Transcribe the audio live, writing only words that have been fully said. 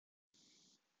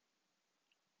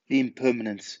The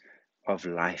impermanence of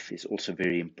life is also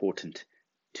very important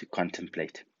to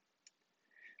contemplate.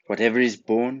 Whatever is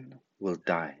born will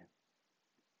die.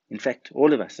 In fact,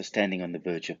 all of us are standing on the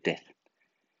verge of death.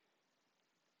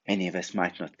 Many of us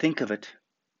might not think of it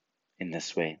in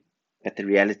this way, but the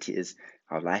reality is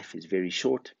our life is very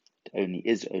short. It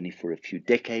is only for a few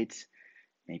decades,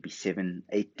 maybe 7,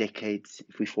 8 decades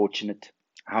if we're fortunate.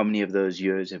 How many of those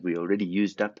years have we already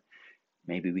used up?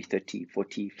 Maybe we're 30,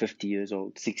 40, 50 years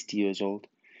old, 60 years old.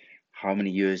 How many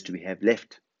years do we have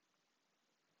left?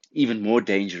 Even more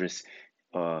dangerous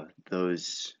are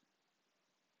those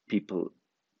people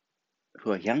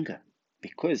who are younger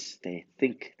because they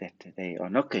think that they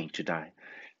are not going to die,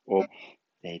 or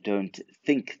they don't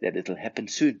think that it'll happen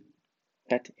soon.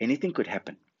 But anything could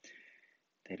happen.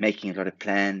 They're making a lot of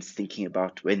plans, thinking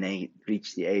about when they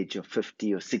reach the age of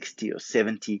 50 or 60 or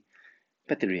 70.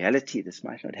 But the reality, this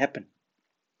might not happen.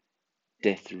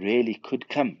 Death really could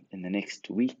come in the next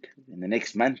week, in the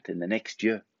next month, in the next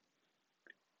year.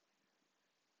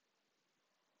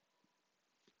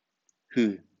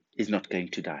 Who is not going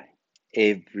to die?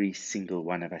 Every single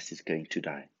one of us is going to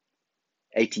die.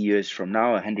 80 years from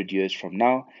now, 100 years from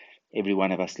now, every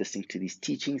one of us listening to these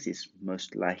teachings is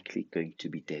most likely going to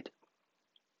be dead.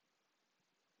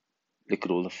 Look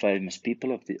at all the famous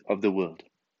people of the world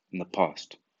in the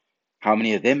past. How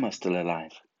many of them are still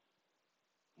alive?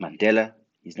 Mandela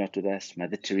is not with us.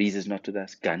 Mother Teresa is not with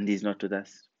us. Gandhi is not with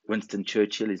us. Winston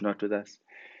Churchill is not with us.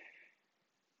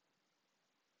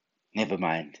 Never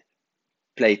mind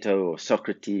Plato or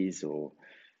Socrates or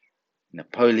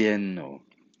Napoleon or,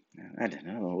 I don't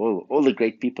know, all the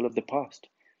great people of the past.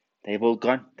 They've all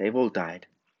gone. They've all died.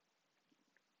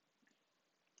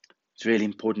 It's really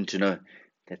important to know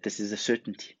that this is a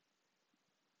certainty.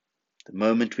 The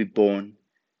moment we're born,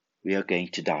 we are going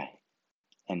to die.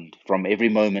 And from every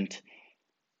moment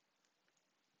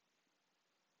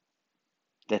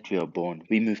that we are born,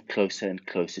 we move closer and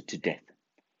closer to death.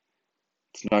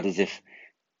 It's not as if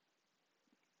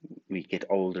we get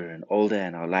older and older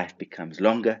and our life becomes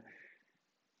longer.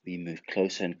 We move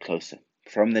closer and closer.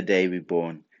 From the day we're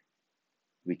born,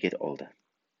 we get older.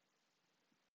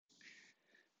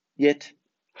 Yet,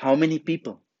 how many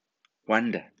people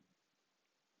wonder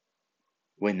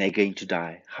when they're going to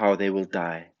die, how they will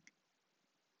die?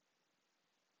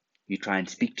 You try and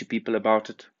speak to people about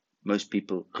it. Most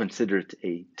people consider it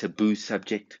a taboo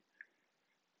subject.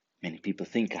 Many people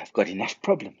think, I've got enough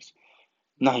problems.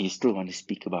 Now you still want to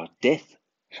speak about death?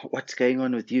 What's going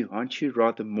on with you? Aren't you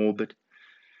rather morbid?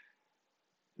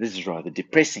 This is rather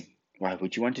depressing. Why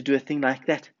would you want to do a thing like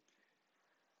that?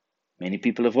 Many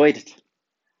people avoid it.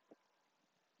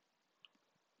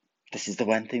 This is the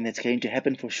one thing that's going to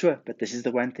happen for sure, but this is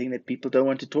the one thing that people don't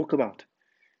want to talk about.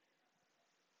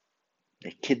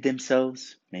 They kid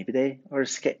themselves. Maybe they are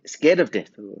scared of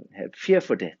death or have fear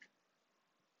for death.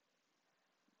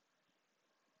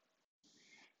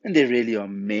 And there really are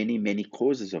many, many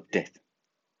causes of death.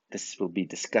 This will be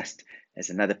discussed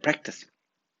as another practice.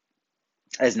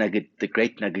 As the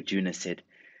great Nagarjuna said,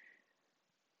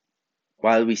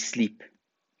 while we sleep,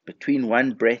 between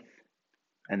one breath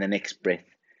and the next breath,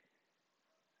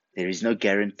 there is no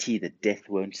guarantee that death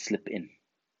won't slip in.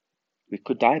 We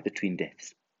could die between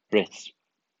breaths.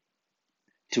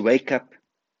 To wake up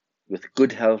with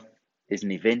good health is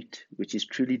an event which is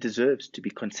truly deserves to be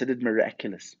considered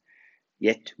miraculous,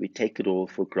 yet we take it all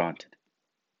for granted.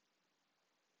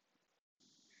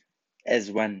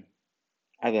 As one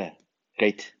other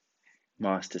great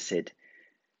master said,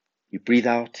 you breathe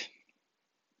out,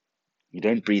 you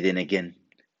don't breathe in again,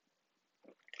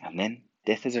 and then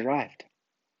death has arrived.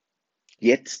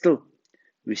 Yet still,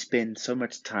 we spend so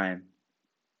much time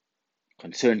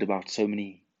concerned about so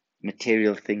many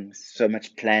material things, so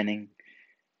much planning,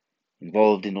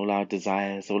 involved in all our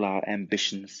desires, all our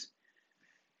ambitions,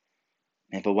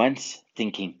 never once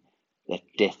thinking that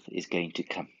death is going to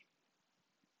come.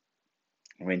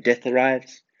 And when death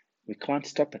arrives, we can't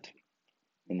stop it.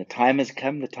 When the time has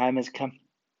come, the time has come.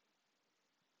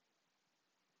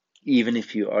 Even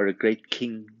if you are a great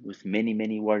king with many,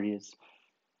 many warriors,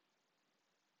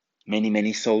 many,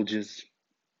 many soldiers,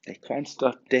 they can't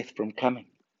stop death from coming.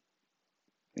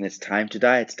 When it's time to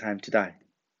die, it's time to die.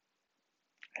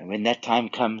 And when that time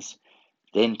comes,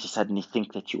 then to suddenly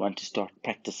think that you want to start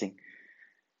practicing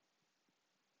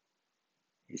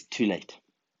is too late.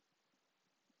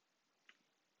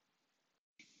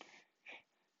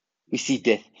 We see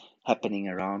death happening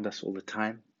around us all the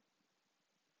time.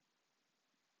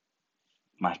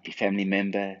 Might be family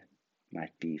member,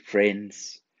 might be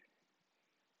friends.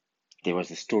 There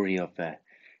was a story of,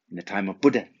 in the time of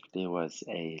Buddha, there was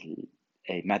a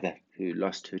a mother who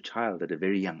lost her child at a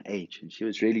very young age, and she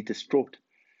was really distraught.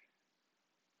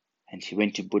 And she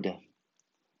went to Buddha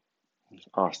and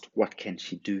asked, what can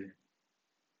she do?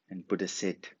 And Buddha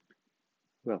said,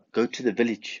 well, go to the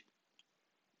village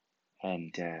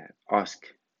and ask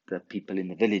the people in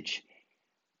the village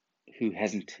who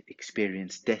hasn't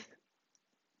experienced death.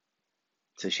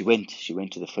 So she went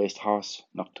to the first house,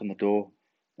 knocked on the door,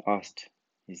 asked,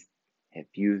 have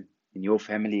you in your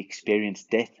family experienced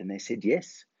death? And they said,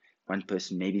 yes. One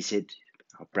person maybe said,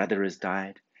 our brother has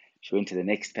died. She went to the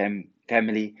next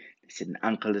family. They said, an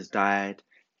uncle has died.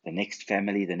 The next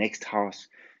family, the next house,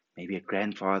 maybe a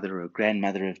grandfather or a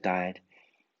grandmother have died.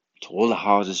 To all the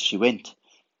houses she went,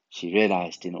 she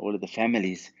realized in all of the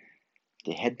families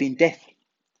there had been death.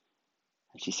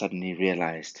 And she suddenly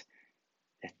realized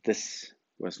that this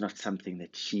was not something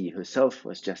that she herself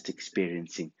was just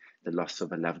experiencing, the loss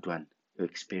of a loved one who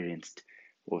experienced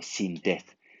or seen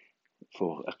death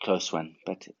for a close one,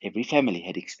 but every family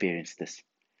had experienced this.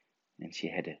 And she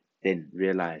had then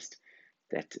realized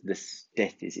that this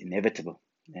death is inevitable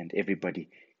and everybody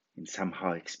in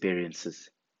somehow experiences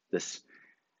this.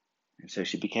 And so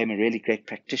she became a really great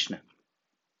practitioner.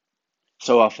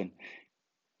 So often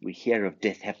we hear of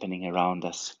death happening around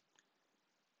us,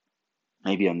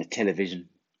 maybe on the television.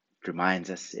 It reminds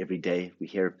us every day we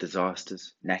hear of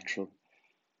disasters, natural,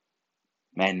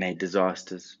 man-made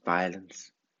disasters, violence,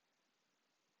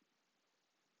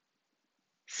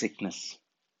 sickness.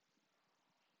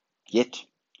 Yet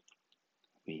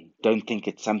we don't think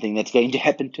it's something that's going to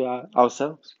happen to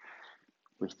ourselves.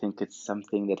 We think it's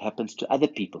something that happens to other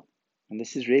people. And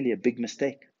this is really a big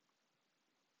mistake.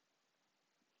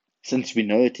 Since we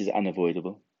know it is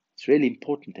unavoidable, it's really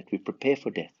important that we prepare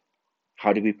for death.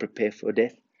 How do we prepare for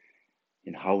death?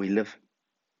 In how we live.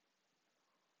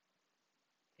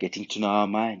 Getting to know our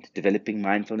mind, developing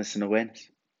mindfulness and awareness.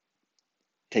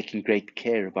 Taking great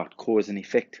care about cause and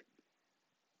effect.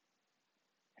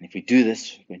 And if we do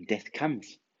this, when death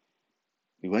comes,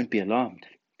 we won't be alarmed.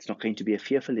 It's not going to be a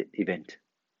fearful event.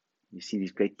 You see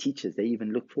these great teachers, they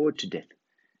even look forward to death.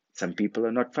 Some people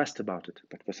are not fussed about it,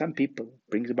 but for some people, it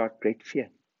brings about great fear.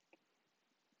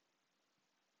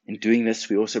 In doing this,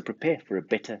 we also prepare for a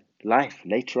better life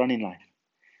later on in life,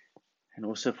 and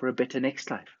also for a better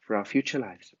next life, for our future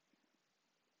lives.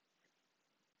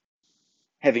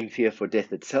 Having fear for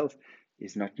death itself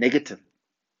is not negative.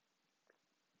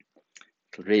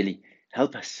 It will really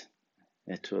help us.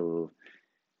 It will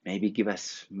maybe give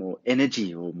us more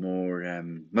energy or more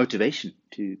motivation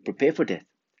to prepare for death.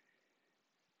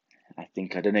 I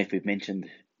don't know if we've mentioned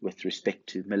with respect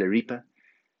to Milarepa,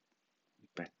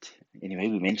 but anyway,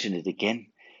 we mentioned it again.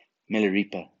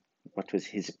 Milarepa, what was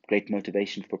his great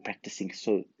motivation for practicing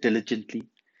so diligently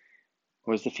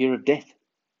was the fear of death.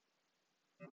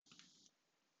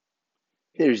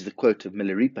 There is the quote of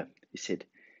Milarepa. He said,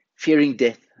 fearing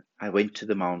death, I went to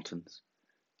the mountains.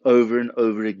 Over and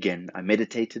over again, I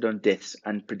meditated on death's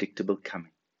unpredictable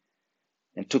coming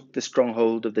and took the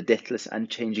stronghold of the deathless,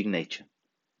 unchanging nature.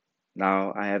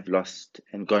 Now I have lost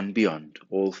and gone beyond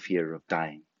all fear of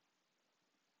dying.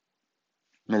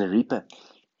 Milarepa,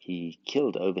 he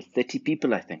killed over 30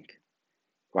 people, I think,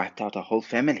 wiped out a whole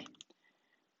family.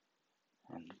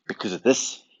 And because of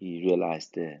this, he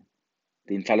realized the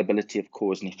infallibility of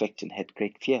cause and effect and had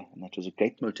great fear. And that was a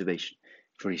great motivation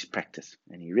for his practice.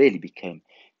 And he really became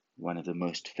one of the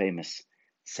most famous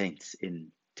saints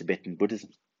in Tibetan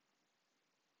Buddhism.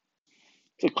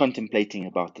 So contemplating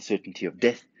about the certainty of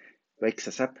death wakes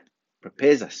us up,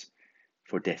 prepares us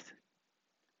for death.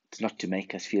 It's not to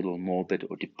make us feel all morbid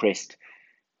or depressed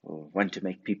or want to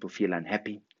make people feel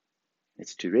unhappy.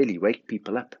 It's to really wake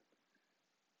people up.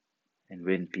 And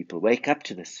when people wake up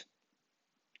to this,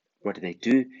 what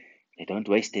do? They don't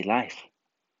waste their life.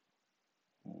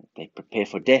 They prepare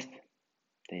for death.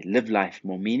 They live life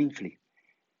more meaningfully.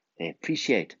 They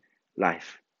appreciate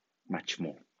life much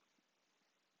more.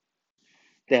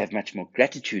 They have much more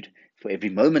gratitude for every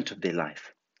moment of their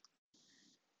life.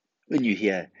 When you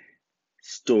hear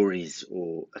stories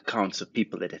or accounts of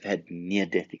people that have had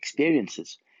near-death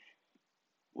experiences,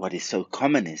 what is so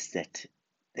common is that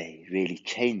they really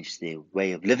change their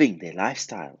way of living, their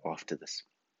lifestyle after this.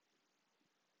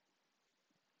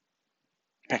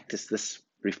 Practice this.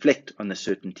 Reflect on the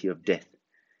certainty of death.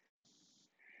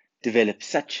 Develop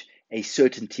such a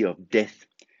certainty of death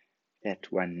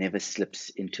that one never slips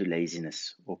into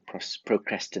laziness or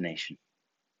procrastination.